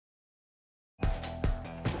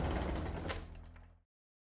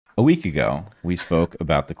A week ago, we spoke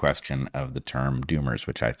about the question of the term doomers,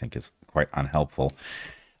 which I think is quite unhelpful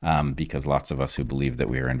because lots of us who believe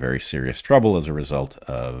that we are in very serious trouble as a result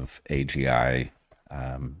of AGI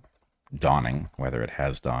dawning, whether it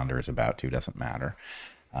has dawned or is about to, doesn't matter.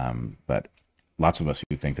 But lots of us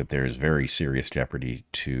who think that there is very serious jeopardy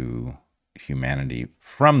to humanity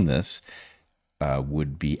from this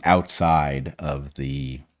would be outside of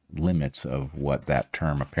the limits of what that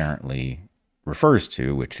term apparently refers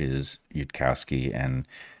to, which is Yudkowsky and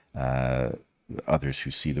others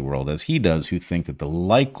who see the world as he does, who think that the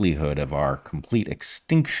likelihood of our complete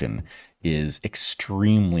extinction is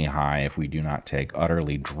extremely high if we do not take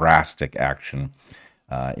utterly drastic action,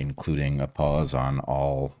 including a pause on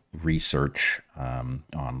all research on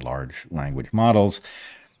large language models,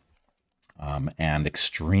 and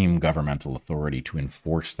extreme governmental authority to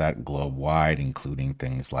enforce that globe-wide, including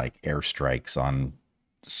things like airstrikes on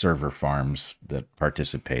server farms that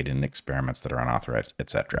participate in experiments that are unauthorized,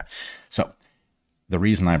 etc. So the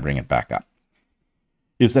reason I bring it back up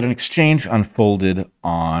is that an exchange unfolded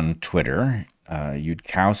on Twitter.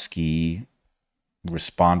 Yudkowsky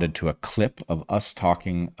responded to a clip of us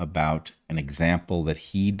talking about an example that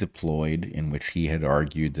he deployed in which he had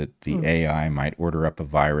argued that the AI might order up a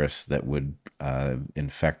virus that would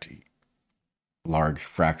infect a large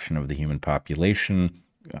fraction of the human population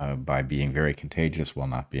by being very contagious while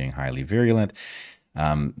not being highly virulent,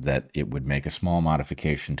 that it would make a small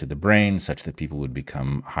modification to the brain such that people would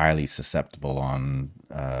become highly susceptible on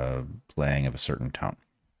playing of a certain tone.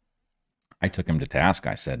 I took him to task.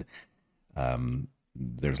 I said,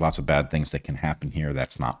 there's lots of bad things that can happen here.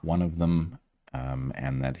 That's not one of them.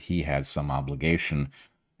 And that he has some obligation,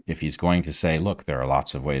 if he's going to say, look, there are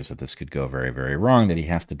lots of ways that this could go very, very wrong, that he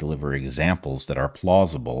has to deliver examples that are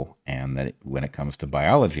plausible. And that when it comes to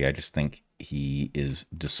biology, I just think he is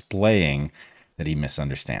displaying that he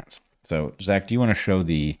misunderstands. So, Zach, do you want to show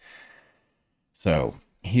the... So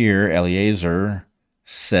here, Eliezer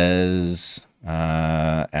says...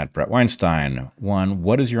 at Bret Weinstein, 1,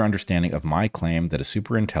 what is your understanding of my claim that a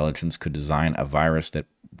superintelligence could design a virus that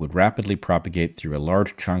would rapidly propagate through a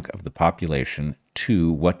large chunk of the population?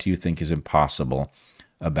 2, what do you think is impossible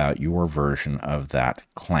about your version of that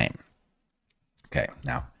claim? Okay,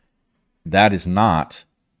 now, that is not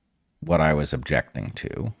what I was objecting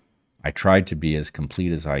to. I tried to be as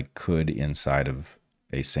complete as I could inside of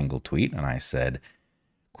a single tweet, and I said,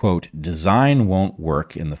 quote, design won't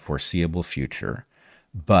work in the foreseeable future,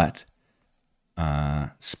 but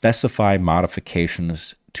specify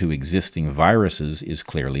modifications to existing viruses is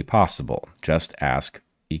clearly possible. Just ask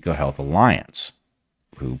EcoHealth Alliance,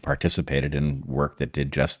 who participated in work that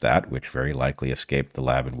did just that, which very likely escaped the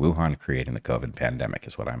lab in Wuhan, creating the COVID pandemic,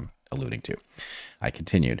 is what I'm alluding to. I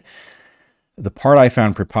continued. The part I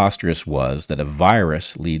found preposterous was that a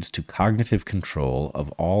virus leads to cognitive control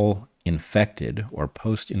of all infected or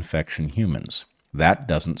post-infection humans. That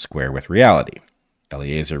doesn't square with reality.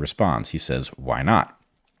 Eliezer responds. He says, why not?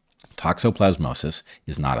 Toxoplasmosis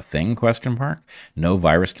is not a thing, ? No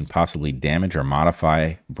virus can possibly damage or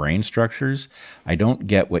modify brain structures. I don't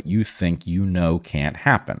get what you think you know can't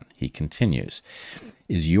happen. He continues.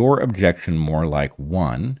 Is your objection more like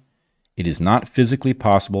 1, it is not physically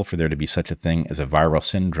possible for there to be such a thing as a viral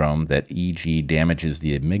syndrome that, e.g., damages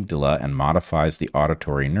the amygdala and modifies the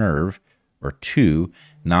auditory nerve, or 2,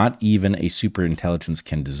 not even a superintelligence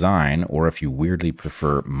can design, or if you weirdly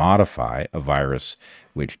prefer, modify a virus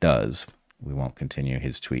which does. We won't continue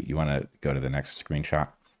his tweet. You want to go to the next screenshot?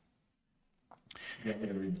 You want me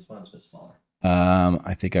to read this one? It's a bit smaller.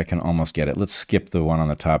 I think I can almost get it. Let's skip the one on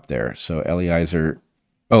the top there. So Eliezer,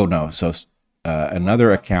 oh no, so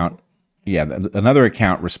another account, another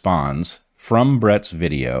account responds from Bret's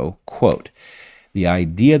video, quote, the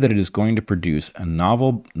idea that it is going to produce a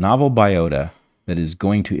novel biota that is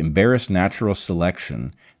going to embarrass natural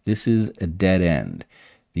selection, this is a dead end.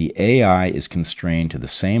 The AI is constrained to the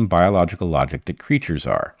same biological logic that creatures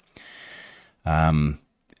are.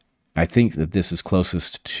 I think that this is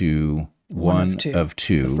closest to one of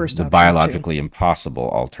two, the biologically impossible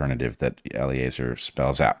alternative that Eliezer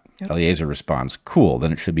spells out. Yep. Eliezer responds, cool,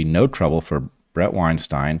 then it should be no trouble for Bret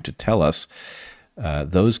Weinstein to tell us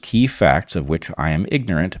those key facts of which I am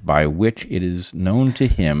ignorant, by which it is known to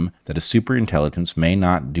him that a superintelligence may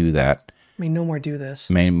not do that. May no more do this.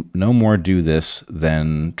 May no more do this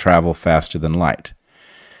than travel faster than light.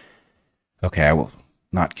 Okay, I will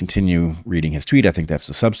not continue reading his tweet. I think that's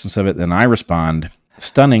the substance of it. Then I respond,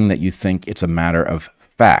 stunning that you think it's a matter of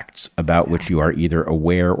facts about which you are either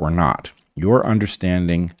aware or not. Your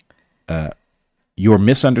understanding you're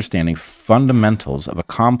misunderstanding fundamentals of a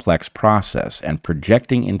complex process and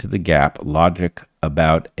projecting into the gap logic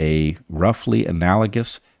about a roughly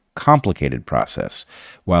analogous, complicated process,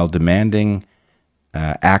 while demanding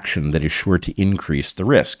action that is sure to increase the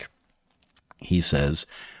risk. He says,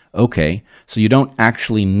 okay, so you don't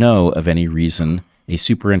actually know of any reason a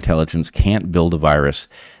superintelligence can't build a virus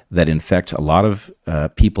that infects a lot of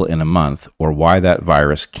people in a month, or why that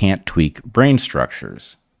virus can't tweak brain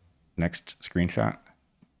structures. Next screenshot.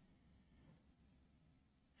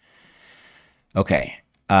 Okay.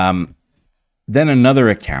 Then another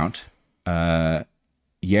account, Yair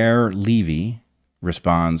Levy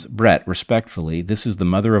responds, Bret, respectfully, this is the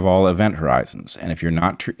mother of all event horizons, and if you're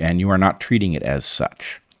not and you are not treating it as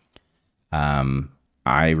such.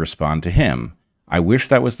 I respond to him, I wish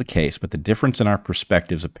that was the case, but the difference in our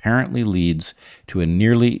perspectives apparently leads to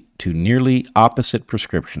nearly opposite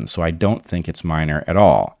prescriptions, so I don't think it's minor at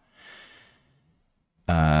all.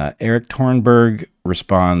 Eric Tornberg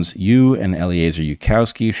responds, you and Eliezer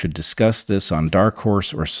Yudkowsky should discuss this on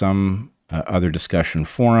DarkHorse or some other discussion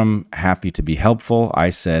forum. Happy to be helpful. I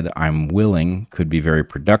said I'm willing, could be very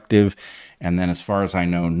productive. And then as far as I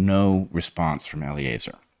know, no response from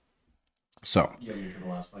Eliezer. So, Yeah, the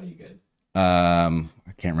last one you good. I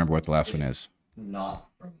can't remember what the last one is. Not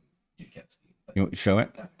from Yudkowsky. You show it?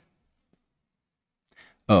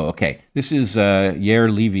 Oh, okay. This is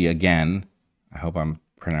Yair Levy again. I hope I'm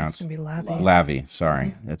pronounced. It's going to be Lavy. Lavy,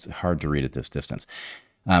 sorry. It's hard to read at this distance.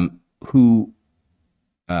 Who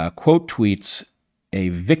quote tweets a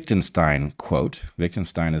Wittgenstein quote.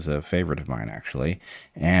 Wittgenstein is a favorite of mine, actually.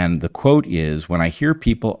 And the quote is, when I hear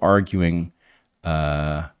people arguing...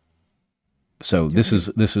 So this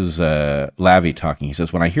is Lavy talking. He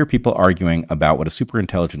says, when I hear people arguing about what a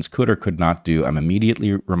superintelligence could or could not do, I'm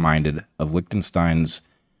immediately reminded of Wittgenstein's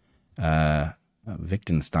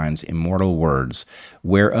immortal words,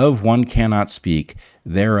 whereof one cannot speak,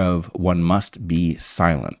 thereof one must be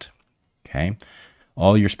silent. Okay?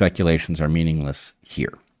 All your speculations are meaningless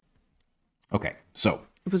here. Okay, so.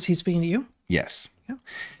 Was he speaking to you? Yes. Yeah.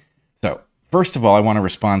 So, first of all, I want to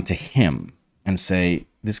respond to him and say,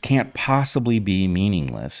 this can't possibly be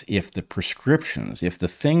meaningless if the prescriptions, if the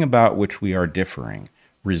thing about which we are differing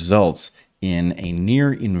results in a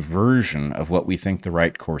near inversion of what we think the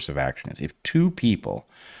right course of action is. If two people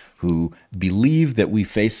who believe that we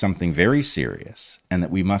face something very serious and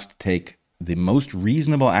that we must take the most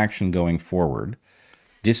reasonable action going forward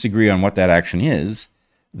disagree on what that action is,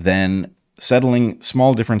 then settling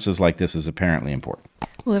small differences like this is apparently important.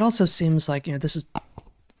 Well, it also seems like, this is,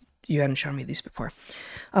 you hadn't shown me these before.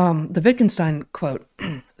 The Wittgenstein quote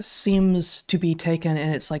seems to be taken in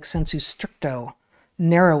its like sensu stricto,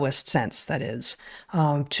 narrowest sense, that is,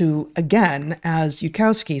 to, again, as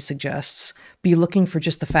Yudkowsky suggests, be looking for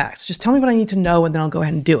just the facts. Just tell me what I need to know and then I'll go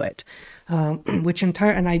ahead and do it. I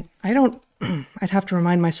don't, I'd have to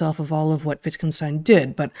remind myself of all of what Wittgenstein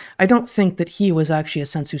did, but I don't think that he was actually a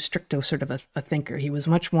sensu stricto sort of a thinker. He was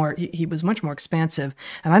much more expansive,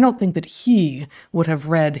 and I don't think that he would have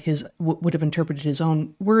would have interpreted his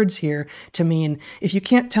own words here to mean, if you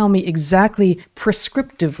can't tell me exactly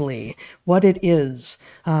prescriptively what it is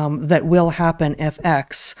that will happen if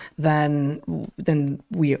X, then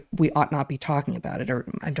we ought not be talking about it. Or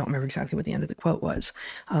I don't remember exactly what the end of the quote was.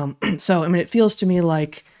 So I mean, it feels to me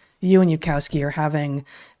like you and Yudkowsky are having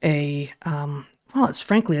a, well,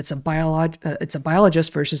 it's a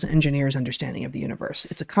biologist versus an engineer's understanding of the universe.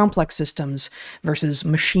 It's a complex systems versus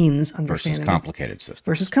machines understanding.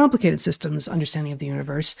 Versus complicated systems understanding of the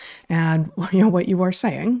universe. And what you are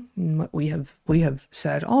saying, what we have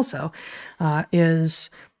said also,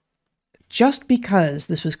 is just because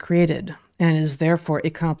this was created and is therefore a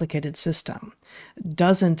complicated system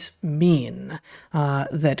doesn't mean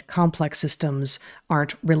that complex systems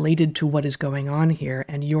aren't related to what is going on here,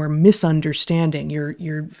 and your misunderstanding,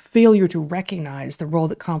 your failure to recognize the role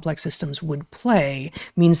that complex systems would play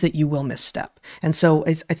means that you will misstep. And so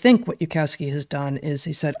I think what Yudkowsky has done is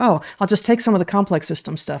he said, oh, I'll just take some of the complex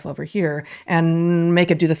system stuff over here and make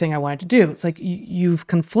it do the thing I want it to do. It's like you've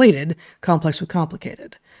conflated complex with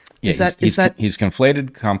complicated. Yeah, he's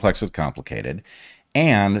conflated complex with complicated,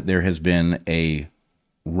 and there has been a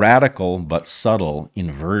radical but subtle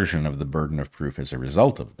inversion of the burden of proof as a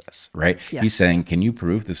result of this, right? Yes. He's saying, can you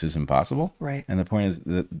prove this is impossible? Right. And the point is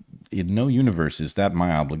that in no universe is that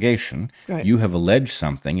my obligation. Right. You have alleged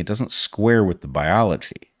something. It doesn't square with the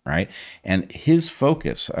biology, right? And his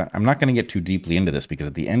focus, I'm not going to get too deeply into this because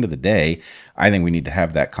at the end of the day, I think we need to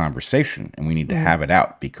have that conversation and we need to have it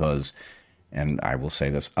out because, and I will say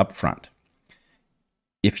this up front,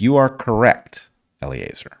 if you are correct,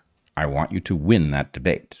 Eliezer, I want you to win that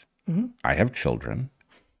debate. I have children.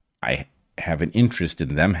 I have an interest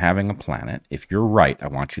in them having a planet. If you're right, I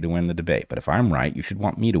want you to win the debate. But if I'm right, you should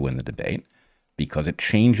want me to win the debate because it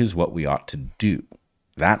changes what we ought to do.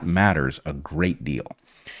 That matters a great deal.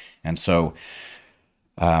 And so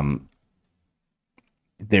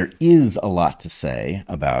there is a lot to say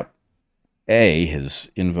about his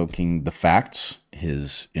invoking the facts,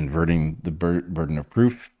 his inverting the burden of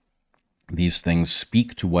proof. These things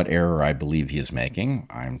speak to what error I believe he is making.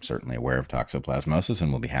 I'm certainly aware of toxoplasmosis and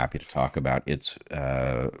will be happy to talk about its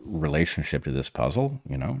relationship to this puzzle.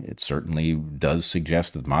 You know, it certainly does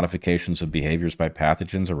suggest that modifications of behaviors by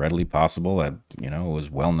pathogens are readily possible. It was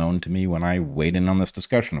well known to me when I weighed in on this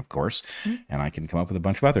discussion, of course, and I can come up with a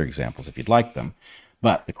bunch of other examples if you'd like them.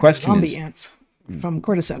 But the question Zombie is... ants from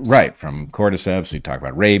cordyceps. Right, from cordyceps. We talk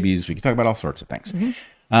about rabies. We can talk about all sorts of things.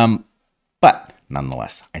 But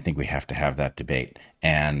nonetheless, I think we have to have that debate.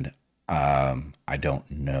 And I don't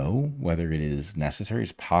know whether it is necessary.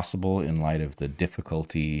 It's possible in light of the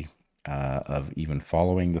difficulty of even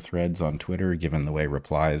following the threads on Twitter, given the way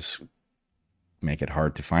replies make it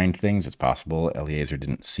hard to find things. It's possible Eliezer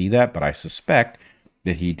didn't see that, but I suspect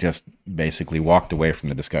that he just basically walked away from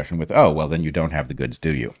the discussion with, oh, well, then you don't have the goods,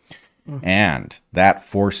 do you? And that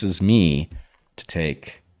forces me to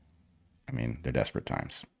take, they're desperate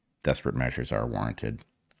times. Desperate measures are warranted.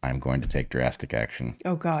 I'm going to take drastic action.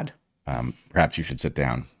 Oh, God. Perhaps you should sit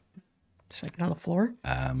down. Should I get on the floor?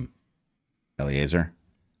 Eliezer,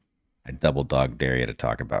 I double dog dare you to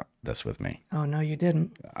talk about this with me. Oh, no, you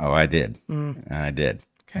didn't. Oh, I did. I did.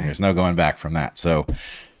 Okay. And there's no going back from that. So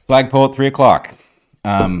flagpole at 3 o'clock.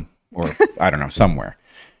 Or I don't know, somewhere.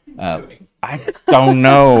 I don't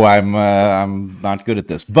know. I'm not good at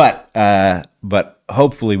this, but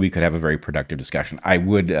hopefully we could have a very productive discussion. I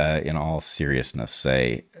would, in all seriousness,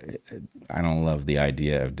 say I don't love the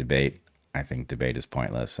idea of debate. I think debate is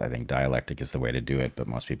pointless. I think dialectic is the way to do it, but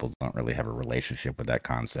most people don't really have a relationship with that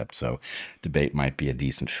concept. So debate might be a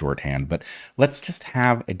decent shorthand, but let's just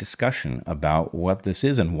have a discussion about what this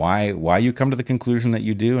is and why you come to the conclusion that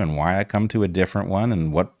you do and why I come to a different one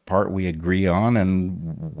and what part we agree on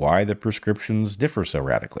and why the prescriptions differ so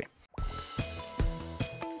radically.